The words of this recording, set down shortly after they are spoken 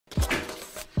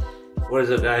What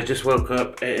is up guys, just woke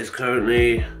up. It is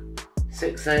currently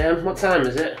 6 AM. What time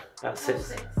is it? About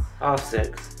 6. Half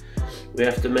 6. We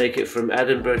have to make it from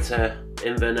Edinburgh to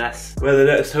Inverness, where the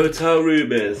next hotel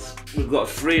room is. We've got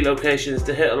 3 locations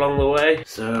to hit along the way,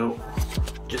 so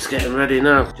just getting ready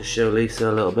now. Just show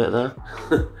Lisa a little bit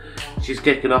there. She's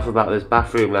kicking off about this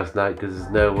bathroom last night because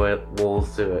there's no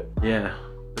walls to it. Yeah.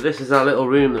 But this is our little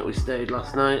room that we stayed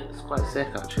last night. It's quite sick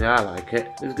actually, I like it.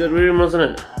 It was a good room,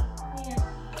 wasn't it?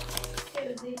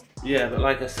 Yeah, but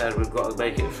like I said, we've got to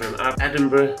make it from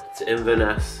Edinburgh to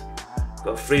Inverness.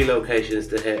 Got 3 locations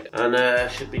to hit,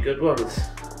 and should be good ones.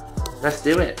 Let's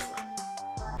do it.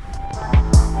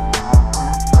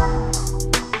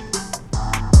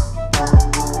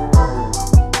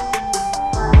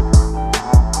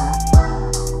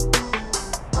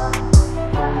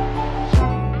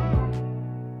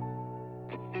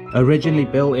 Originally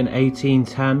built in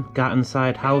 1810,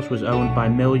 Gattonside House was owned by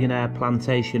millionaire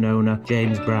plantation owner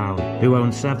James Brown, who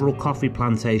owned several coffee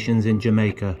plantations in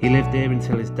Jamaica. He lived here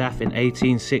until his death in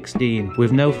 1816.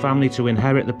 With no family to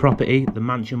inherit the property, the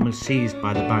mansion was seized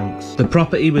by the banks. The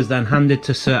property was then handed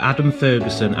to Sir Adam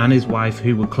Ferguson and his wife,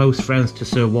 who were close friends to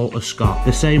Sir Walter Scott,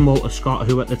 the same Walter Scott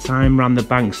who at the time ran the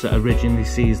banks that originally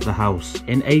seized the house.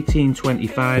 In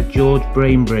 1825, George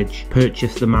Bainbridge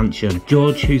purchased the mansion.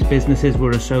 George, whose businesses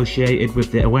were associated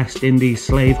with the West Indies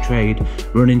slave trade,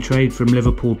 running trade from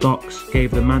Liverpool docks,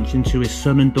 gave the mansion to his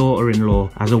son and daughter-in-law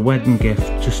as a wedding gift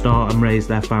to start and raise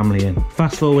their family in.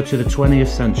 Fast forward to the 20th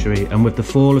century, and with the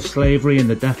fall of slavery and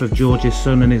the death of George's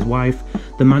son and his wife,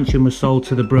 the mansion was sold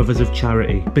to the Brothers of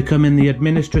Charity, becoming the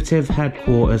administrative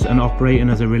headquarters and operating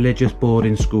as a religious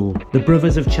boarding school. The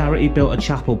Brothers of Charity built a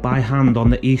chapel by hand on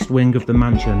the east wing of the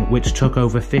mansion, which took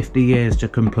over 50 years to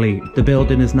complete. The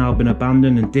building has now been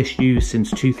abandoned and disused since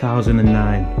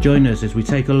 2009. Join us as we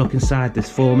take a look inside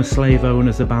this former slave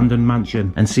owner's abandoned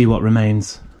mansion and see what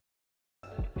remains.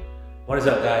 What is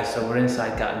up guys, so we're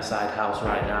inside Gattonside House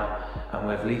right now and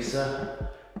with Lisa,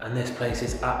 and this place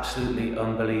is absolutely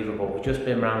unbelievable. We've just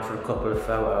been around for a couple of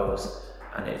photos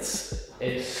and it's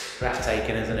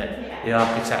breathtaking, isn't it? Yeah. The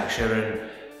architecture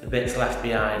and the bits left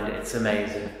behind, it's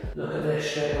amazing. Look at this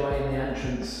straight away in the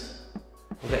entrance.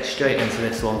 We'll get straight into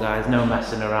this one guys, no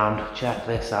messing around. Check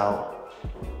this out.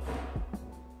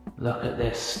 Look at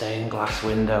this stained glass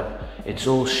window. It's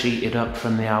all sheeted up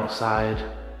from the outside.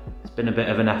 It's been a bit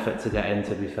of an effort to get in,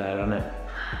 to be fair, hasn't it?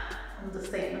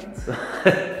 Understatement.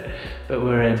 But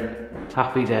we're in.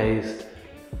 Happy days.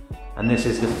 And this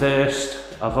is the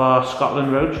first of our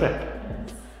Scotland road trip.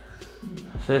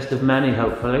 First of many,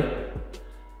 hopefully.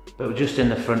 But we're just in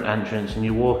the front entrance and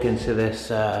you walk into this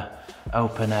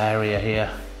open area here.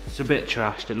 It's a bit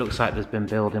trashed. It looks like there's been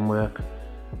building work.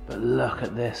 But look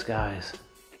at this, guys.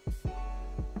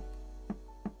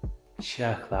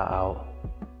 Check that out.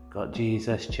 Got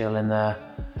Jesus chilling there.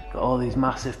 Got all these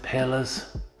massive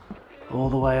pillars all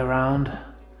the way around.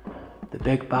 The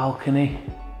big balcony.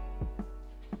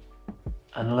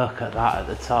 And look at that at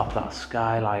the top, that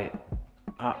skylight.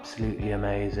 Absolutely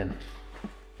amazing.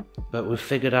 But we've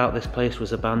figured out this place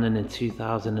was abandoned in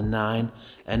 2009.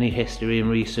 Any history and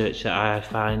research that I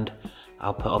find,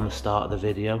 I'll put on the start of the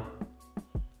video.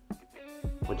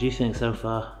 What do you think so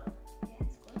far? Yeah,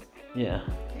 it's good. Yeah.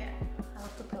 I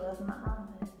love the pillars and that round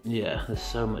there. Yeah, there's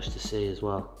so much to see as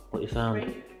well. What you found?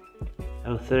 3.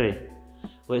 Oh, 3.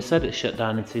 Well, it said it shut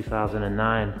down in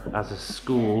 2009 as a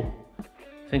school.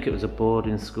 I think it was a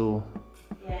boarding school.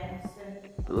 Yeah,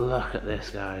 But look at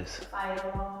this, guys. fire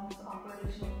alarms,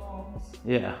 operational forms.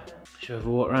 Yeah. Should we have a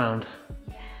walk round?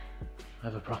 Yeah.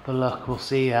 Have a proper look. We'll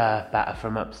see better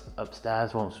from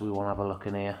upstairs once we want to have a look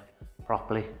in here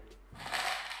properly.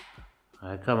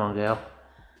 Alright, come on, girl.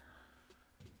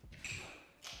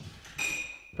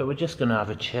 But we're just gonna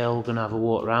have a chill, gonna have a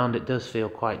walk round. It does feel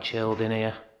quite chilled in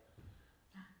here.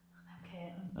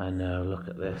 Okay. I know, look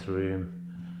at this room.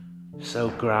 So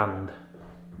grand.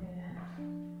 Yeah.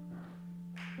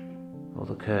 All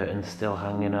the curtains still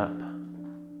hanging up.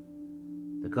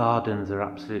 The gardens are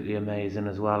absolutely amazing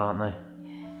as well, aren't they?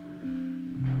 Yeah.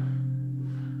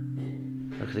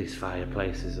 Look at these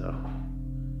fireplaces though.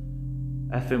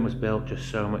 Everything was built just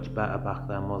so much better back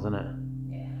then, wasn't it?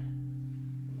 Yeah.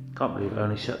 Can't believe it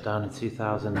only shut down in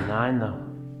 2009 though.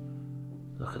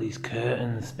 Look at these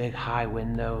curtains, big high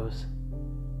windows,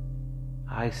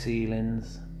 high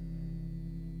ceilings.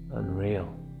 Unreal.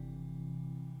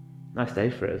 Nice day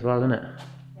for it as well, isn't it?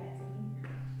 Yeah,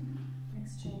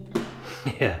 it's extreme.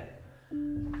 Yeah.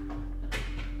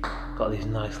 Got these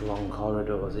nice long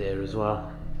corridors here as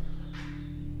well.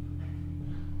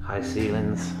 High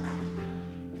ceilings.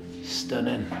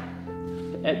 Stunning.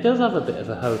 It does have a bit of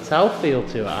a hotel feel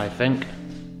to it, I think.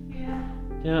 Yeah.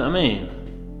 Do you know what I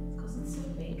mean? Because it's so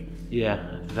big.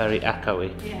 Yeah, very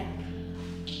echoey. Yeah.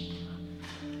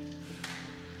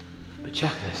 But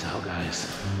check this out,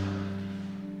 guys.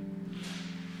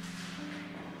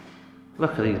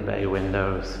 Look at these bay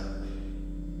windows.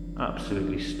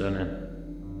 Absolutely stunning.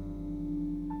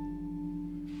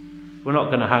 We're not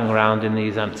going to hang around in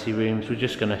these empty rooms, we're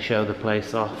just going to show the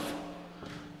place off.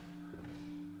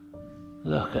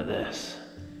 Look at this.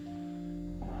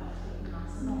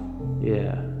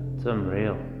 Yeah, it's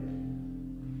unreal.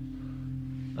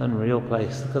 Unreal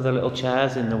place. Look at the little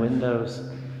chairs in the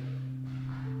windows.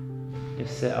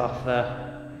 Just sit off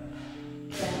there.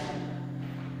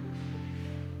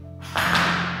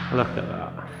 Look at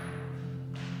that.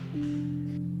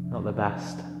 Not the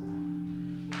best.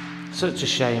 Such a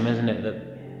shame, isn't it,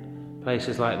 that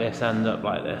places like this end up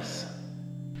like this.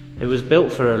 It was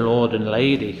built for a lord and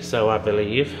lady, so I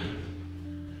believe.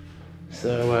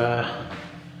 So,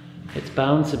 it's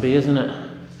bound to be, isn't it?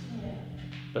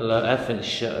 But look, everything's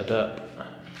shuttered up.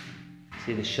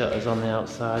 See the shutters on the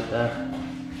outside there?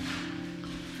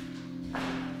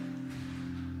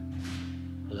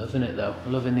 Loving it though,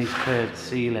 loving these curved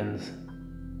ceilings.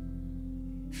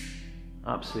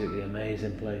 Absolutely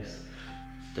amazing place.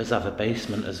 Does have a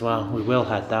basement as well. We will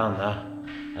head down there.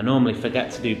 I normally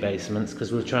forget to do basements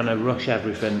because we're trying to rush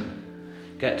everything,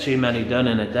 get too many done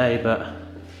in a day, but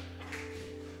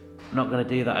I'm not going to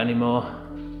do that anymore.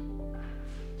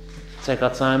 Take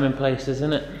our time in places,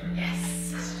 innit?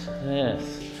 Yes.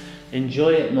 Yes.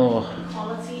 Enjoy it more.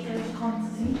 Quality over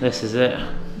quantity. This is it.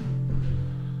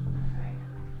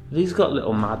 These got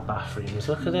little mad bathrooms,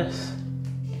 look at this.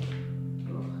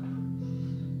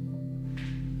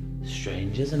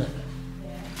 Strange, isn't it?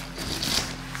 Yeah.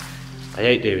 I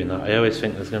hate doing that. I always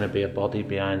think there's going to be a body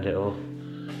behind it or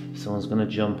someone's going to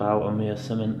jump out on me or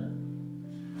something.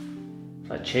 It's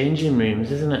like changing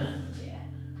rooms, isn't it? Yeah.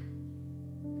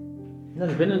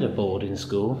 Never been in a boarding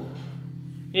school.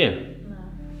 You? No.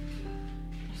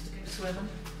 Used to go swimming.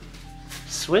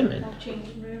 Swimming? Have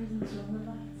changing rooms and swimming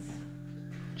baths.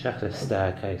 Check this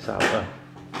staircase out though.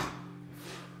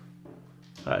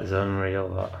 That is unreal,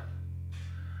 that.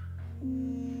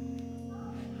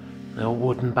 Little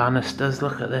wooden banisters,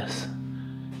 look at this.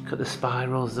 Look at the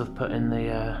spirals they've put in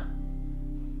the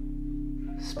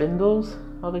spindles,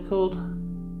 are they called?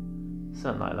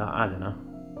 Something like that, I don't know.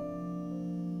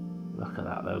 Look at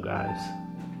that though, guys.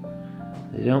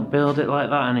 They don't build it like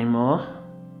that anymore.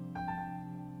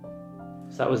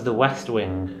 So that was the West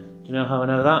Wing. Do you know how I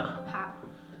know that? How?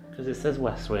 Because it says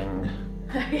West Wing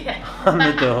Yeah. on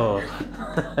the door.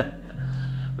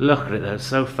 Look at it though, it's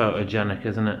so photogenic,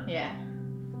 isn't it? Yeah.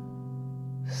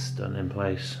 Stunning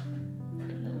place.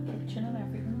 Little kitchen and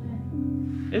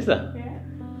everything Is there? there. Yeah.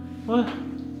 What?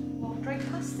 Water drink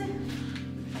plastic.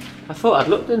 I thought I'd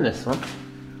looked in this one.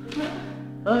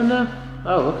 Oh no.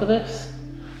 Oh, look at this.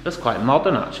 That's quite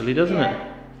modern actually, doesn't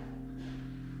it?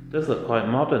 Does look quite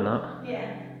modern, that.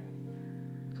 Yeah.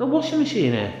 There's a washing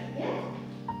machine here. Yeah.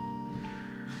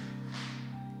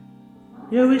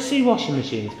 You always see washing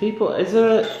machines. People, is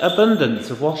there an abundance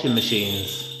of washing machines?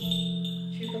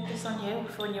 Should we put this on you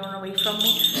for when you run away from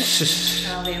me?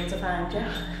 And I'll be able to find you.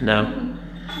 No.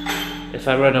 If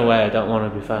I run away, I don't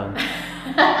want to be found.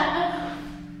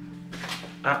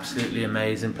 Absolutely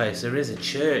amazing place. There is a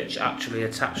church actually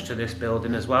attached to this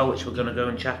building as well, which we're going to go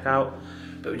and check out.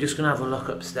 But we're just going to have a look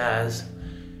upstairs.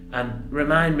 And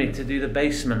remind me to do the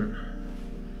basement.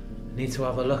 I need to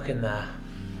have a look in there.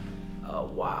 Oh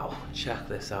wow, check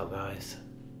this out, guys.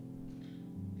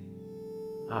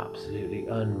 Absolutely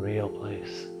unreal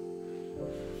place.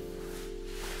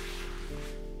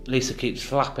 Lisa keeps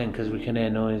flapping because we can hear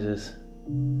noises.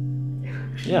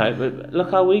 Yeah, but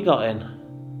look how we got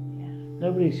in.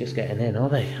 Nobody's just getting in, are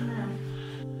they? No.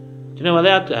 Do you know why they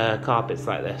had carpets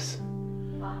like this?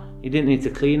 Wow. You didn't need to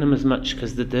clean them as much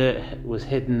because the dirt was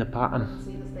hidden the pattern.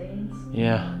 See the stains?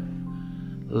 Yeah.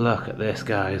 Look at this,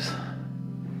 guys.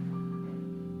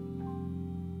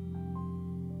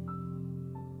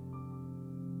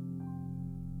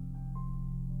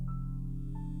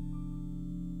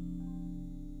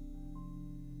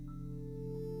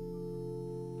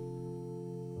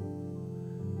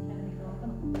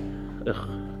 Ugh.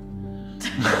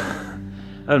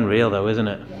 Unreal though, isn't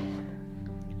it? Yeah.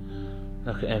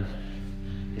 Look at him.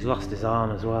 He's lost his arm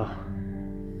as well.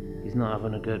 He's not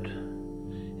having a good...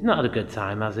 He's not had a good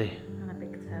time, has he? And a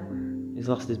big toe. He's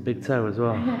lost his big toe as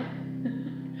well.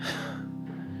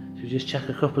 Should we just check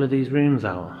a couple of these rooms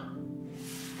out?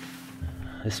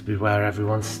 This would be where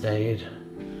everyone stayed.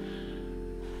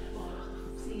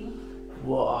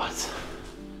 What?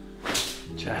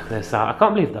 Check this out. I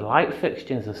can't believe the light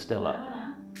fixtures are still up.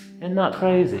 Isn't that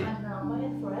crazy? I know, I'm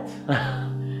waiting for it.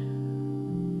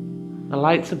 The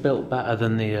lights are built better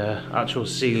than the actual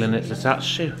ceiling it's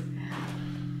attached to.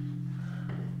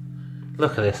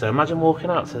 Look at this though, imagine walking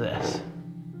out to this.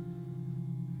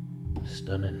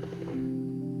 Stunning.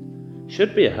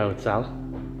 Should be a hotel.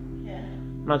 Yeah.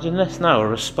 Imagine this now,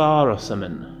 or a spa or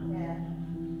something. Yeah.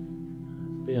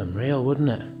 Be unreal, wouldn't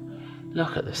it?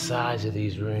 Look at the size of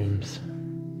these rooms.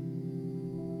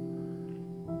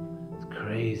 It's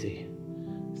crazy.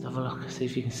 Let's have a look, see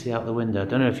if you can see out the window. I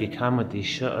don't know if you can with these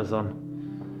shutters on.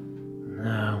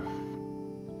 No.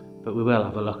 But we will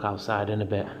have a look outside in a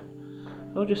bit.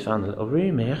 Oh, just found a little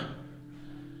room here.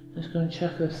 Let's go and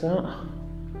check this out.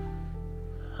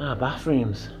 Ah,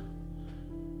 bathrooms.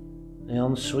 The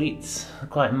en-suites.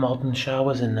 Quite modern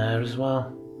showers in there as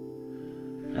well.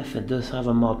 It does have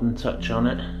a modern touch on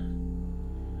it.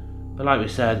 But like we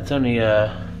said, it's only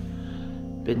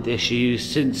been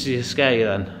disused since the decay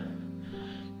then.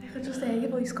 I could just hear your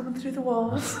voice coming through the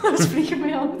walls. That's freaking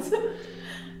me out.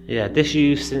 Yeah,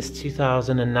 disused since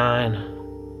 2009.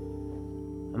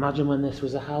 Imagine when this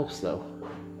was a house though.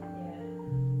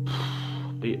 Yeah.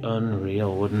 Be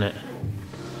unreal, wouldn't it?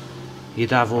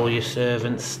 You'd have all your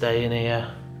servants staying here.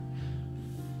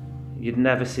 You'd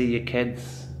never see your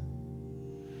kids.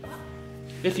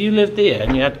 If you lived here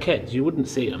and you had kids, you wouldn't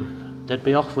see them. They'd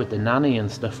be off with the nanny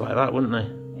and stuff like that, wouldn't they?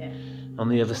 Yeah. On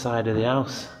the other side of the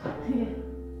house. Yeah.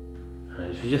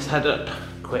 Right, if you just head up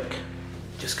quick,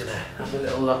 just gonna have a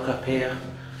little look up here.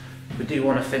 We do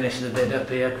want to finish the vid up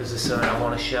here because there's something I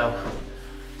want to show.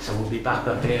 So we'll be back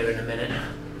up here in a minute.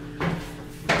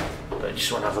 But I just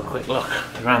want to have a quick look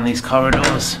around these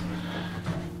corridors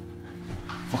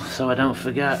so I don't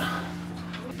forget.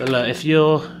 But look, if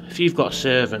you've got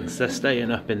servants, they're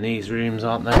staying up in these rooms,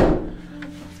 aren't they?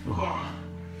 Yeah.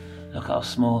 Look how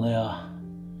small they are.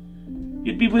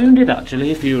 You'd be wounded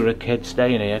actually if you were a kid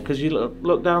staying here, because you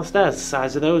look downstairs, the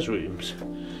size of those rooms,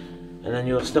 and then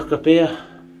you're stuck up here.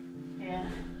 Yeah.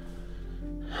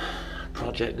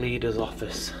 Project leader's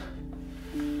office.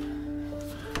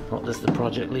 What does the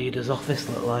project leader's office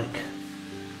look like?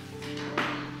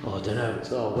 Oh, I don't know, it's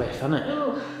got a whiff, hasn't it?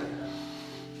 Ooh.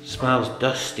 Smells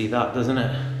dusty, that, doesn't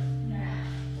it? Yeah.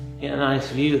 Get a nice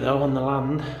view though on the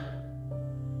land.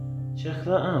 Check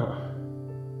that out.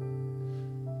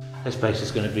 This place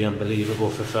is going to be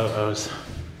unbelievable for photos.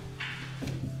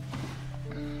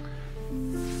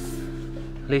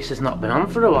 Lisa's not been on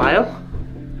for a while.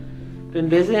 Been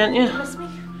busy, ain't you? Trust me.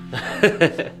 I'll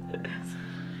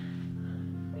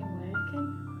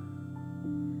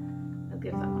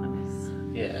give that one a miss.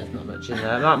 Yeah, there's not much in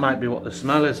there. That might be what the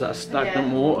smell is, that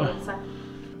stagnant water.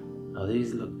 Oh,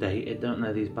 these look dated, don't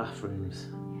they, these bathrooms?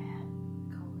 Yeah,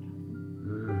 cold.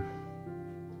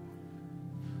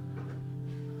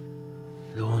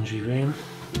 Laundry room.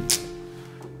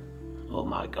 Oh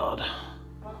my god.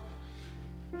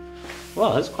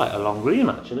 Well, that's quite a long room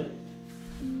actually.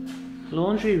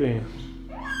 Laundry room.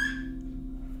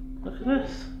 Look at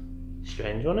this.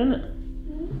 Strange one, isn't it?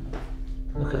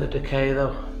 Look at the decay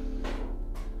though.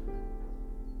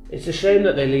 It's a shame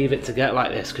that they leave it to get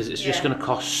like this because it's just going to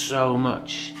cost so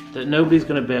much that nobody's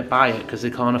going to buy it because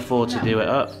they can't afford to do it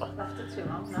up. Left it too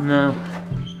long now. No.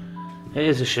 It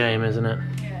is a shame, isn't it?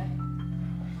 Yeah.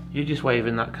 You're just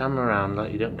waving that camera around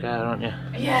like you don't care, aren't you?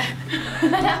 Yeah.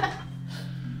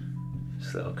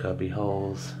 Just little cubby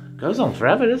holes. Goes on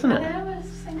forever, doesn't it? Yeah, there's a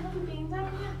single bean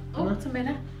down here. Oh, it's a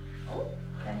minute. Oh,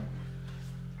 okay.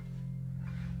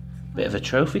 Bit of a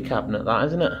trophy cabinet, that,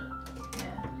 isn't it?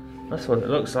 Yeah. That's what it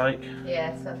looks like.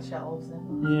 Yeah, it's got shelves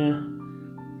in.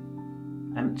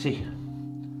 Yeah. Empty.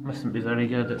 Mustn't be very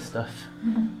good at stuff.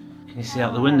 Can you see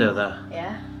out the window there?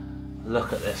 Yeah.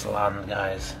 Look at this land,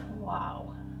 guys.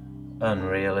 Wow.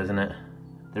 Unreal, isn't it?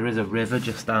 There is a river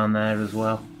just down there as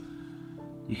well.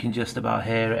 You can just about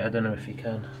hear it. I don't know if you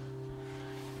can.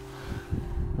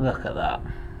 Look at that.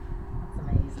 That's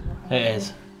amazing. It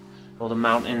is. All the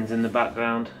mountains in the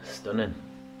background. Stunning.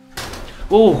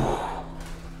 Ooh.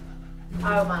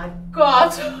 Oh my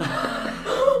god.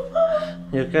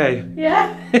 You okay?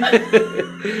 Yeah.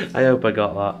 I hope I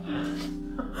got that.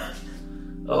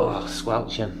 Oh,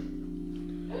 squelching.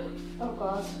 Oh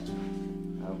god.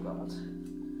 Oh god.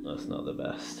 That's not the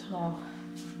best. No.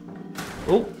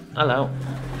 Oh, hello.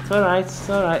 It's alright, it's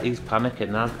alright. He's panicking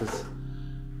now because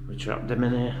we trapped him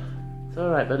in here. It's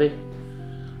alright, buddy.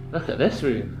 Look at this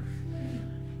room.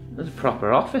 There's a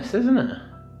proper office, isn't it? Yeah,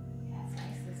 it's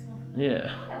nice this one.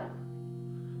 Yeah.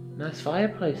 Nice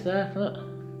fireplace there, look.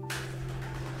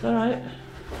 It's alright.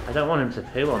 I don't want him to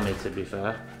poo on me, to be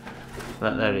fair.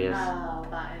 But there he is. Oh,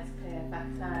 that is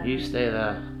perfect. You stay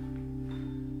there.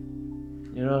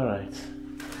 You're alright.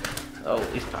 Oh,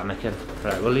 he's panicking.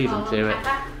 Right, we'll leave him to it.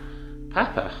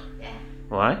 Pepper? Yeah.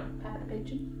 Why? Pepper the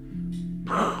pigeon.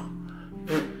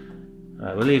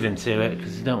 Right, we'll leave him to it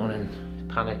because you don't want him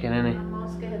panicking, innit? I'm more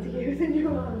scared of you than you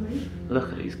are of me.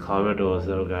 Look at these corridors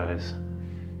though, guys.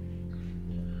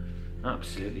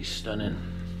 Absolutely stunning.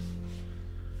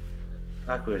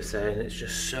 Like we were saying, it's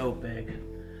just so big.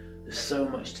 There's so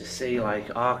much to see,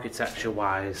 like architecture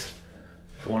wise,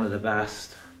 one of the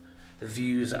best. The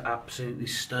views are absolutely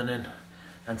stunning.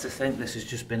 And to think this has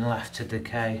just been left to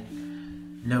decay.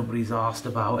 Nobody's asked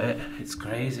about it. It's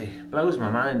crazy. Blows my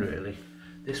mind really.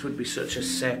 This would be such a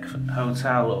sick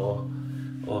hotel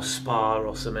or spa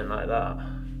or something like that.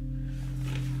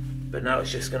 But now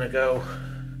it's just gonna go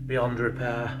beyond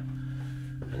repair.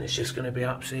 And it's just gonna be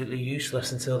absolutely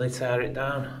useless until they tear it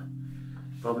down.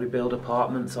 Probably build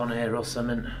apartments on here or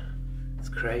something. It's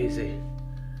crazy.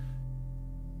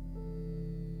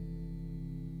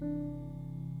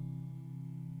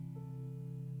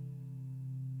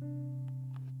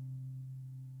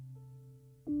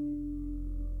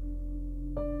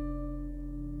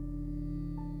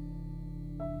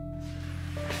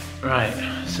 Right,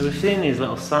 so we've seen these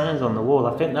little signs on the wall.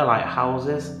 I think they're like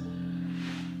houses.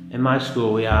 In my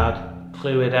school we had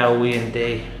Clwyd, Elwy and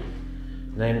D,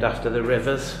 named after the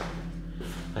rivers.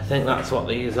 I think that's what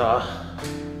these are.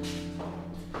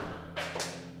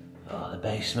 Oh, the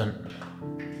basement.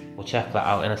 We'll check that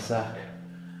out in a sec.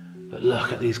 But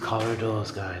look at these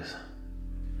corridors, guys.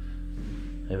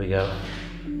 Here we go.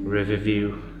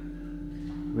 Riverview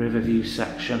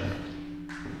section.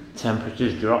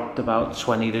 Temperatures dropped about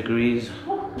 20 degrees.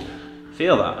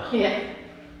 Feel that? Yeah.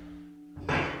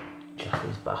 Check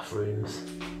these bathrooms.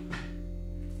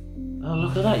 Oh,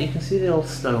 look at that! You can see the old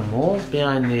stone walls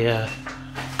behind the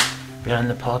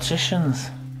partitions.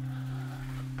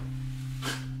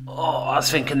 Oh, I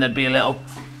was thinking there'd be a little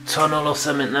tunnel or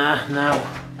something there now.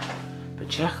 But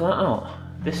check that out.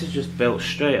 This is just built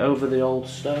straight over the old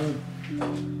stone.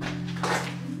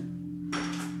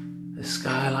 The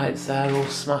skylights there all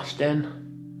smashed in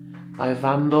by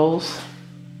vandals,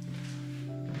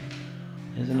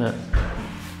 isn't it?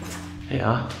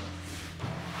 Here,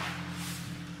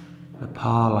 the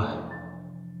parlour.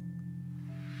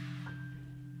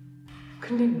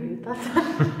 Couldn't even read that.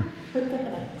 What the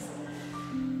heck?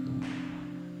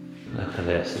 Look at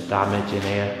this, the damage in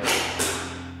here.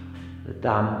 The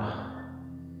damp.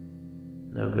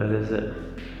 No good, is it?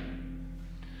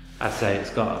 I'd say it's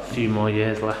got a few more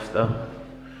years left though.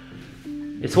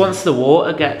 It's once the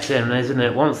water gets in, isn't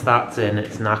it? Once that's in,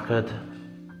 it's knackered.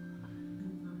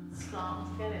 It's starting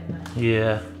to get in there.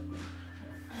 Yeah.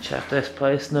 Check this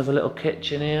place, another little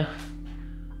kitchen here.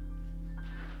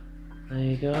 There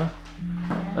you go.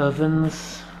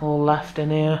 Ovens all left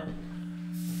in here.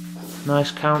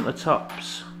 Nice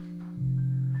countertops.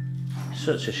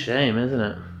 Such a shame, isn't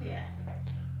it? Yeah.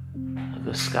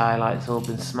 The skylight's all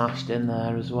been smashed in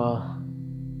there as well.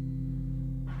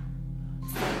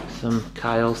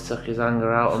 Kyle's took his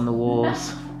anger out on the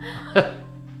walls.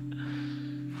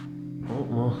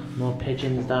 Oh, more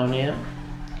pigeons down here.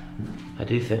 I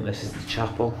do think this is the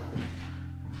chapel.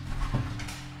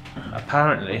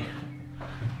 Apparently,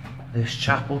 this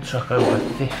chapel took over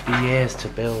 50 years to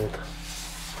build.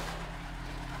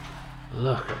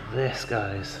 Look at this,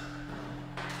 guys.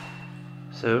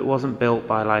 So it wasn't built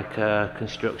by like a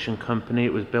construction company,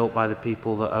 it was built by the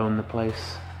people that own the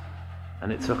place.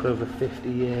 And it took over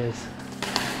 50 years.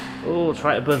 Oh, it's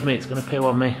right above me, it's gonna poo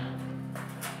on me.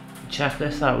 Check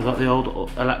this out, we've got the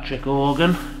old electric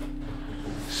organ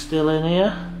still in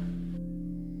here.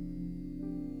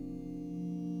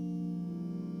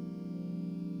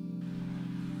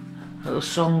 Little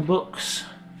songbooks.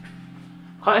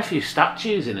 Quite a few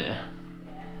statues in here.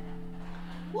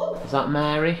 Is that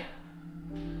Mary?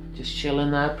 Just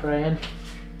chilling there praying.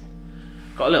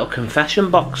 Got a little confession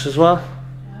box as well.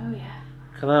 Oh yeah.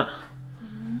 Look at that.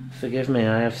 Forgive me,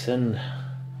 I have sinned.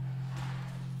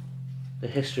 The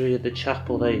history of the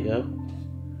chapel, there you go.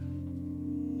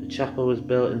 The chapel was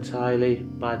built entirely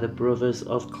by the Brothers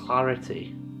of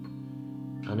Clarity.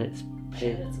 And it's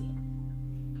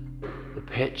the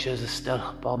pictures are still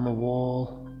up on the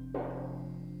wall.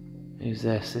 Who's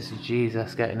this? This is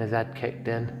Jesus getting his head kicked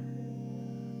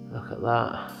in. Look at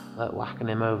that. Like whacking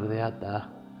him over the head there.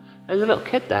 There's a little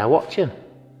kid there watching.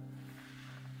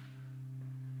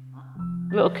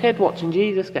 A little kid watching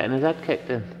Jesus getting his head kicked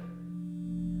in.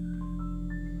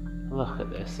 Look at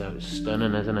this though, it's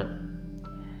stunning, isn't it?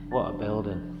 What a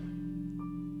building.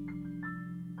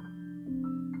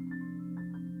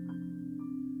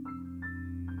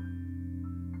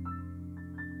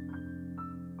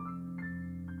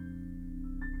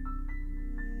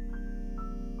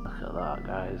 Look at at that,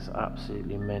 guys.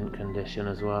 Absolutely mint condition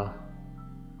as well.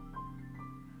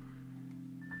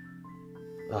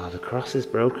 Oh, the cross is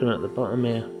broken at the bottom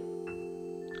here.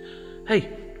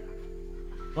 Hey!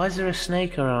 Why is there a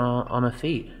snake on her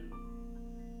feet?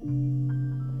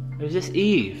 Is this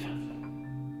Eve?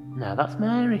 No, that's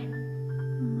Mary.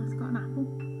 It's got an apple.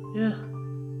 Yeah.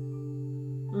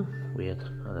 Weird.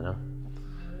 I don't know.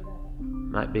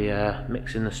 Might be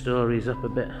mixing the stories up a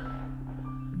bit.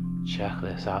 Check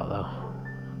this out though.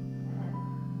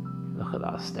 Look at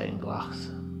that stained glass.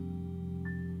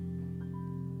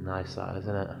 Nice that,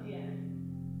 isn't it? Yeah.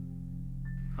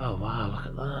 Oh wow, look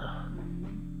at that.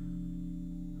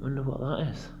 Wonder what that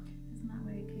is. Isn't that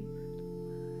where you keep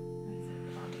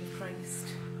the body of Christ?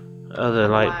 Oh, they're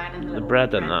like and the little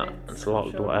bread and bread that. bits. It's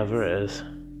locked, Sure whatever it it is. is. I'm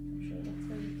sure that's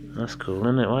where you keep That's cool,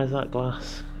 isn't it? Why is that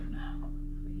glass?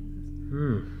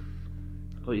 it.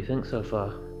 What do you think so far?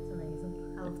 It's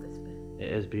amazing. I love this bit.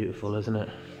 It is beautiful, isn't it?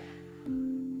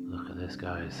 Look at this,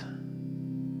 guys.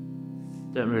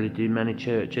 Don't really do many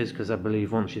churches because I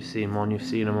believe once you've seen one, you've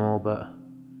seen them all, but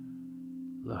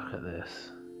look at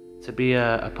this. To be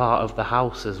a part of the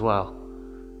house as well.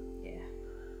 Yeah.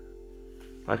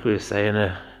 Like we were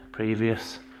saying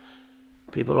previous,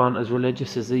 people aren't as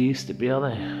religious as they used to be, are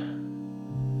they?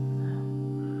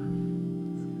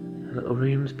 Little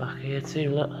rooms back here too,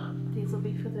 look. These will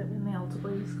be for when the altar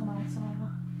boys come out and all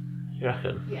that. You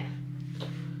reckon? Yeah.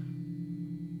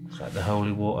 It's like the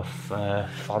holy water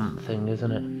font thing,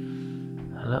 isn't it?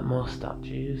 A lot more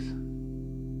statues.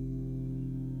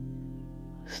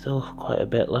 Still quite a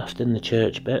bit left in the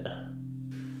church bit.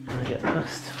 Can I get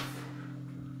past?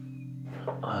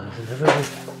 Oh, there's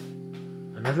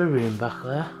another room back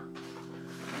there.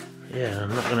 Yeah,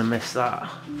 I'm not going to miss that.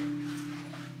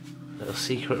 Little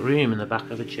secret room in the back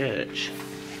of a church.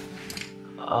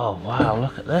 Oh wow,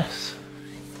 look at this.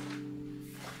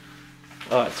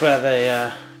 Oh, it's where they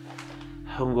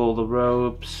hung all the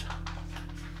robes.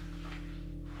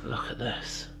 Look at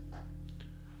this.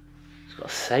 It's got a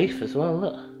safe as well,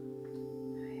 look.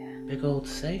 Yeah. Big old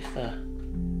safe there.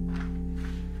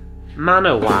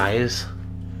 Manor-wise,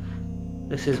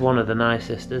 this is one of the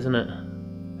nicest, isn't it?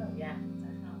 Oh yeah,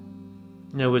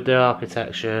 definitely. You know, with the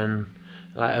architecture and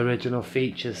like original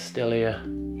features still here.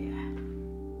 Yeah.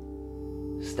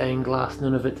 Stained glass,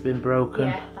 none of it's been broken.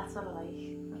 Yeah, that's what I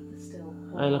like. That there's still.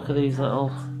 Hey, look at these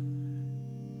little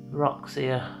rocks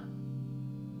here.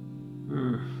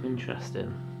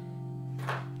 Interesting.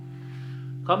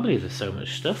 Can't believe there's so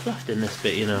much stuff left in this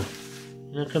bit, you know,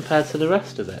 compared to the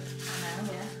rest of it. I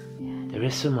know, yeah. There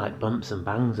is some like bumps and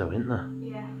bangs though, isn't there?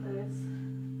 Yeah, there is.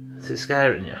 Is it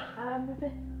scaring you? A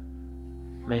bit.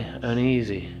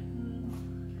 Uneasy?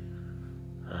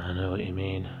 I know what you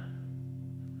mean.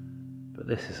 But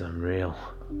this is unreal.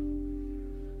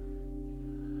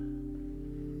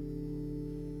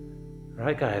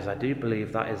 Right guys, I do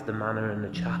believe that is the manor and the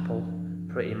chapel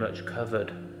pretty much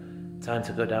covered. Time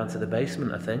to go down to the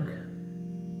basement, I think.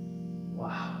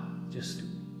 Wow, just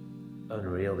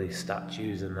unreal, these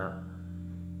statues and that.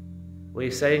 What are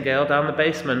you saying, Gail? Down the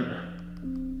basement?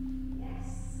 Yes.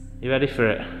 You ready for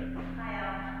it? I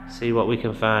am. See what we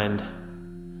can find.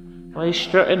 Why are you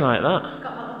strutting like that?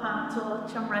 Got my little pan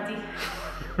torch, I'm ready.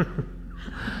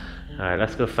 Alright,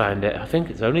 let's go find it. I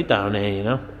think it's only down here, you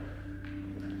know.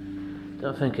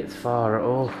 Don't think it's far at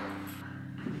all.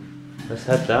 Let's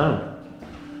head down.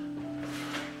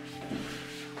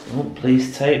 Oh,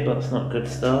 please tape, but that's not a good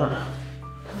start.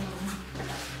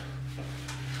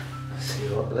 Let's see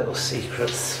what little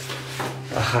secrets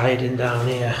are hiding down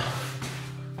here.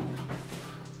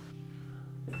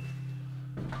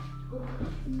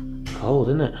 Cold,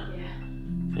 isn't it? Yeah.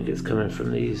 I think it's coming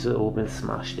from these that have all been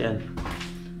smashed in.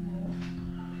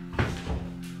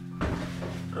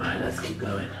 Alright, let's keep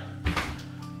going.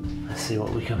 Let's see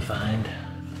what we can find.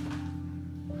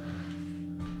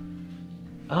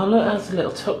 Oh look, there's a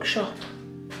little tuck shop.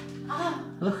 Ah,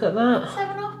 Look at that.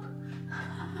 7-Up.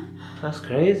 That's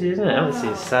crazy, isn't it? I haven't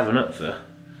seen 7-Up for...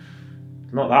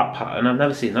 Not that pattern, I've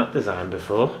never seen that design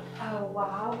before. Oh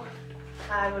wow.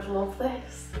 I would love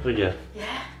this. Would you?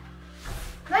 Yeah.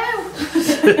 No!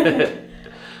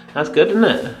 That's good, isn't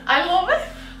it? I love it.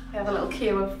 We have a little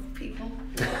queue of people.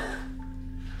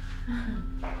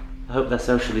 I hope they're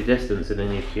socially distancing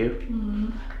in your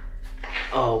queue.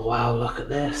 Oh wow, look at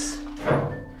this.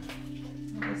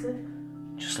 What is it?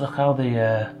 Just look how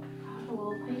the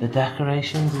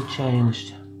decorations have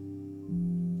changed.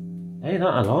 Hey,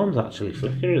 that alarm's actually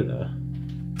flickering there.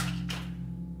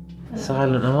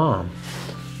 Silent alarm.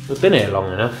 We've been here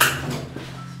long enough.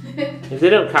 If they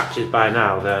don't catch us by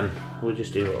now, then we'll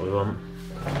just do what we want.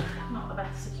 Not the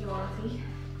best security.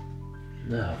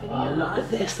 No. Oh, look at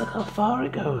this. Look how far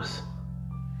it goes.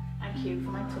 I'm cute for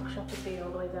my tuck shop to be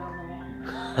all the way down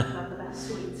there. Have the best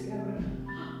sweets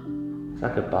going. It's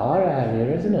like a bar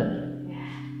area, isn't it?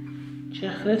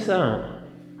 Yeah. Check this out.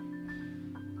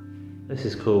 This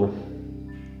is cool.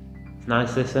 It's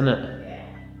nice, this, isn't it? Yeah.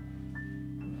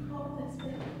 What would this be?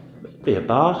 It'd be a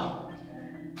bar.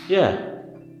 Yeah.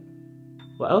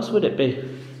 What else would it be?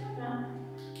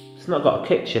 It's not got a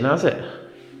kitchen, has it?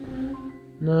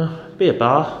 No. It'd be a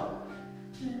bar.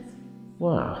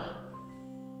 Wow.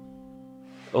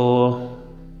 Or,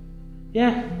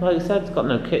 yeah, like I said, it's got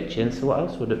no kitchen, so what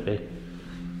else would it be?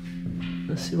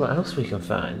 Let's see what else we can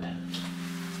find.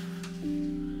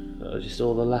 Oh, just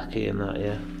all the lacquer in that,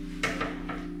 yeah.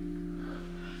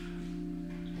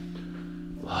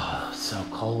 Wow, it's so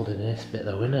cold in this bit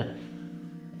though, isn't it?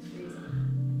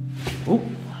 Oh,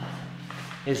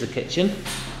 here's the kitchen.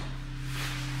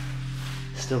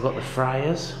 Still got the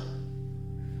fryers.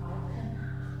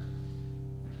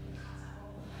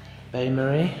 Bae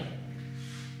Marie.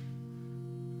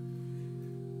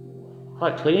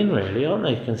 Quite clean really, aren't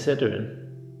they, considering?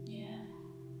 Yeah.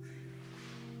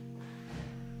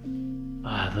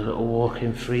 Ah, the little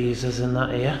walk-in freezers in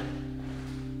that here.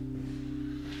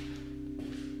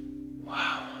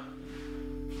 Wow.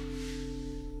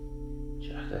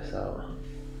 Check this out.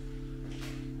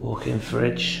 Walk-in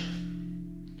fridge.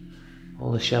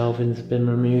 All the shelving's have been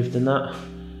removed in that.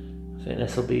 I think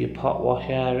this will be your pot wash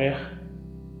area.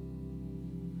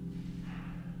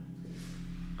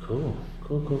 Cool,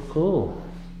 cool, cool, cool.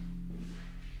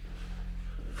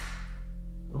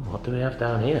 Oh, what do we have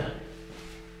down here?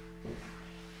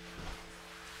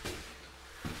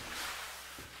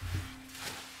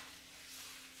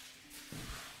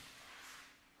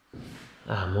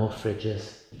 Ah, more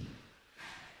fridges.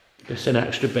 Just an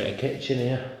extra bit of kitchen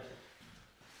here.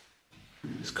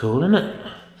 It's cool, isn't it?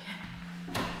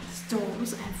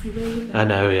 Stores everywhere. I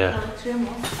know, yeah. Trim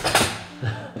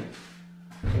off.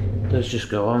 Does just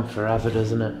go on forever,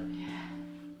 doesn't it?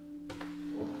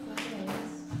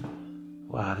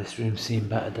 Wow, this room's seen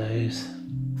better days.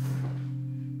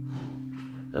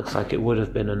 Looks like it would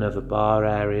have been another bar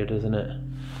area, doesn't it?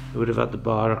 We would have had the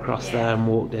bar across there and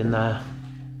walked in there.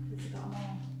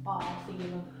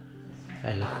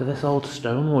 Hey, look at this old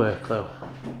stonework though.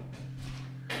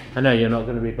 I know you're not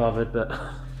going to be bothered, but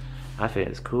I think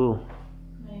it's cool.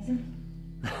 Amazing.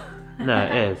 No,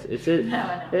 it is. It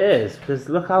No, is, because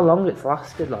look how long it's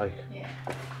lasted, like. Yeah.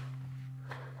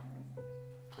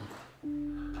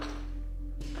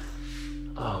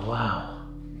 Oh, wow.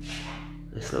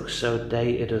 This looks so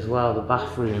dated as well, the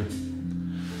bathroom.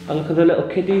 Oh, look at the little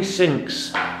kiddie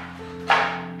sinks. Oh,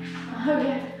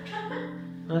 yeah.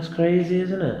 That's crazy,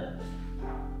 isn't it?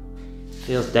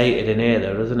 Feels dated in here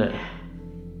though, doesn't it?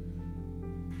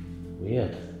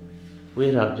 Weird.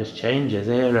 Weird how it just changes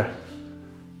era.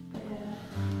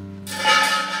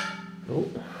 Oh,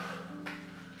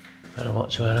 better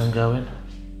watch where I'm going.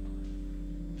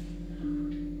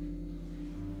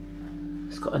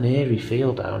 It's got an eerie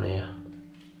feel down here.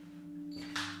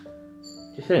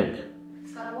 Do you think?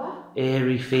 It's got a what?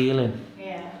 Eerie feeling.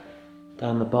 Yeah.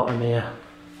 Down the bottom here.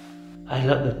 Hey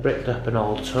look, they've bricked up an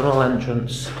old tunnel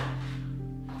entrance.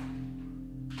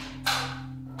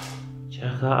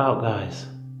 Check that out, guys.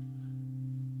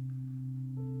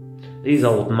 These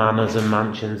old manors and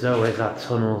mansions always had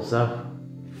tunnels though.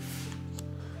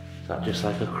 Is that just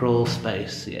like a crawl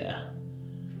space? Yeah.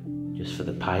 Just for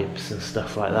the pipes and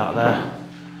stuff like that there.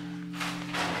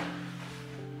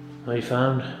 What you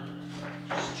found?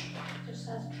 Just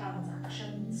says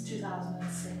transactions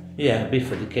 2006. Yeah, it'd be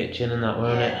for the kitchen and that,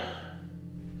 won't it?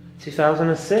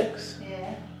 2006?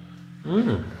 Yeah. Hmm.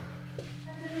 When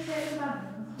did you say it was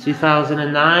abandoned?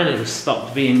 2009 it was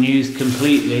stopped being used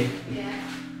completely. Yeah.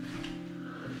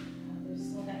 They're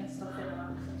still getting stuff in the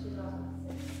box in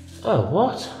 2006. Oh,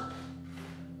 what?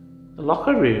 The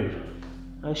locker room.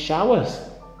 And showers.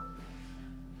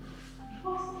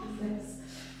 What is this?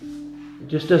 It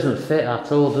just doesn't fit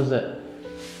at all, does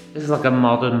it? This is like a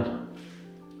modern...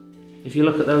 If you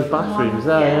look at those bathrooms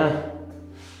there, yeah.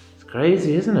 It's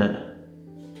crazy, isn't it?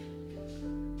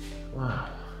 Wow.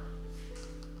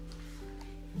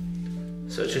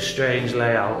 Such a strange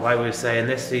layout. Like we were saying,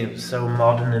 this seems so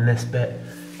modern in this bit.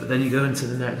 But then you go into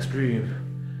the next room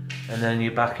and then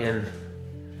you're back in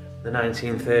the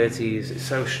 1930s. It's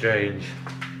so strange.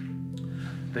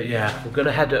 But yeah, we're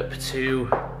gonna head up to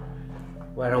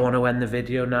where I want to end the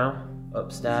video now,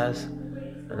 upstairs,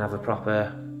 and have a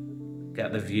proper,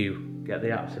 get the view, get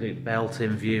the absolute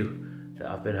belting view that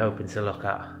I've been hoping to look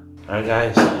at. Alright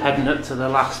guys, heading up to the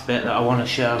last bit that I want to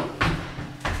show,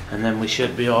 and then we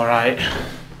should be alright.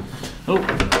 Oh,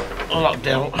 locked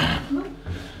out.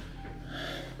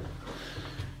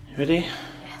 You ready?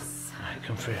 Yes. Right,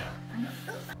 come through.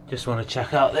 Just want to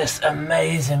check out this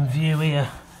amazing view here.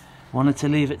 Wanted to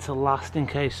leave it till last in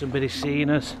case somebody's seen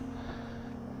us.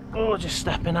 Oh, just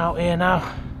stepping out here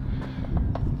now.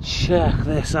 Check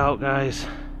this out, guys.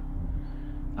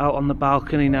 Out on the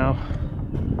balcony now.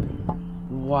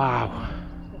 Wow.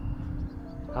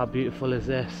 How beautiful is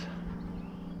this?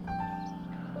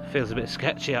 Feels a bit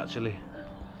sketchy actually,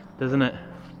 doesn't it?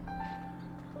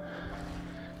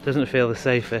 Doesn't feel the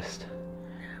safest.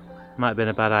 Might have been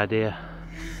a bad idea.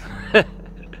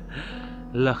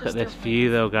 Look at this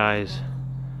view though, guys.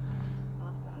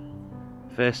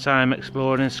 First time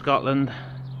exploring in Scotland,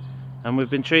 and we've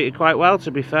been treated quite well,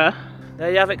 to be fair. There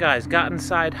you have it, guys,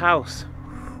 Gattonside House.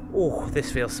 Oh,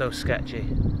 this feels so sketchy.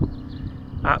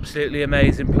 Absolutely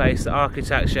amazing place. The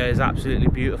architecture is absolutely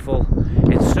beautiful.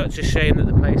 It's such a shame that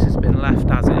the place has been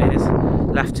left as it is,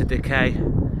 left to decay.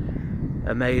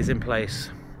 Amazing place.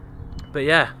 But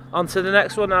yeah, on to the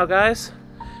next one now, guys.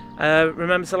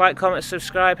 Remember to like, comment,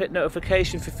 subscribe, hit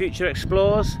notification for future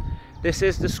explores. This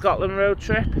is the Scotland road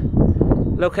trip.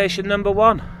 Location number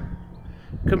 1.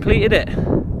 Completed it.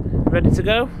 Ready to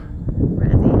go?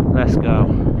 Ready. Let's go.